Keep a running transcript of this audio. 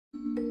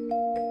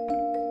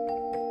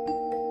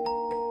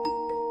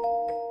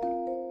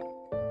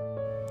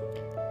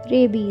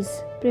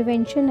Rabies,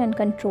 prevention and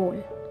control.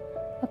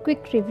 A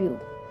quick review.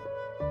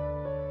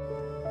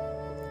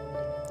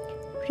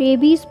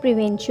 Rabies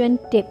prevention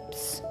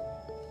tips.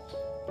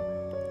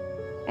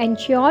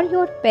 Ensure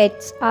your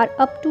pets are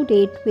up to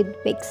date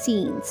with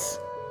vaccines.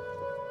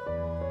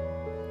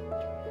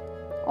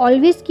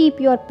 Always keep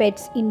your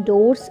pets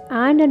indoors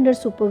and under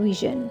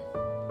supervision.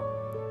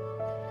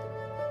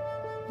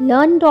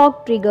 Learn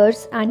dog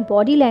triggers and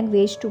body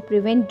language to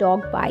prevent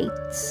dog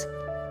bites.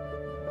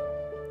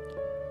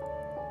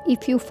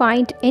 If you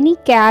find any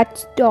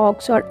cats,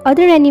 dogs or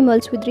other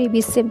animals with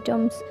rabies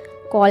symptoms,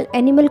 call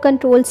Animal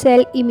Control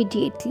Cell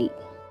immediately.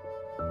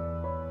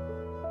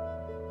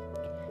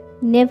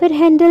 Never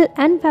handle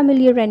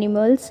unfamiliar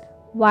animals,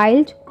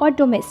 wild or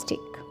domestic.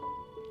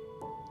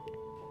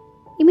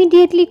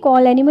 Immediately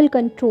call Animal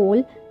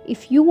Control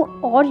if you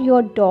or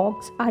your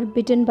dogs are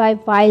bitten by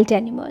wild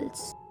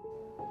animals.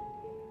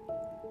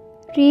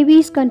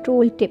 Rabies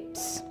control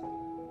tips.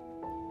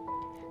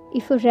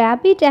 If a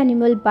rabid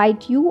animal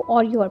bites you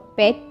or your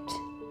pet,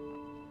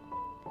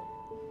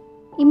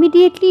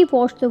 immediately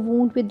wash the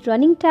wound with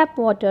running tap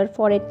water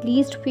for at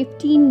least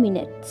 15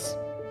 minutes.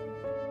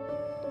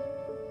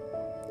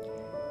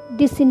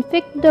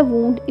 Disinfect the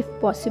wound if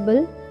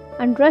possible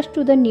and rush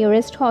to the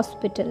nearest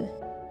hospital.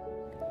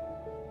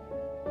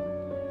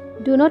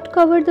 Do not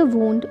cover the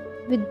wound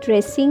with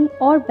dressing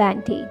or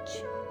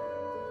bandage.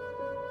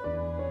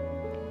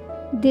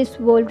 This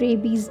World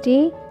Rabies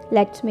Day,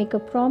 let's make a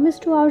promise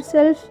to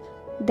ourselves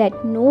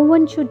that no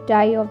one should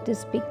die of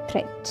this big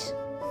threat.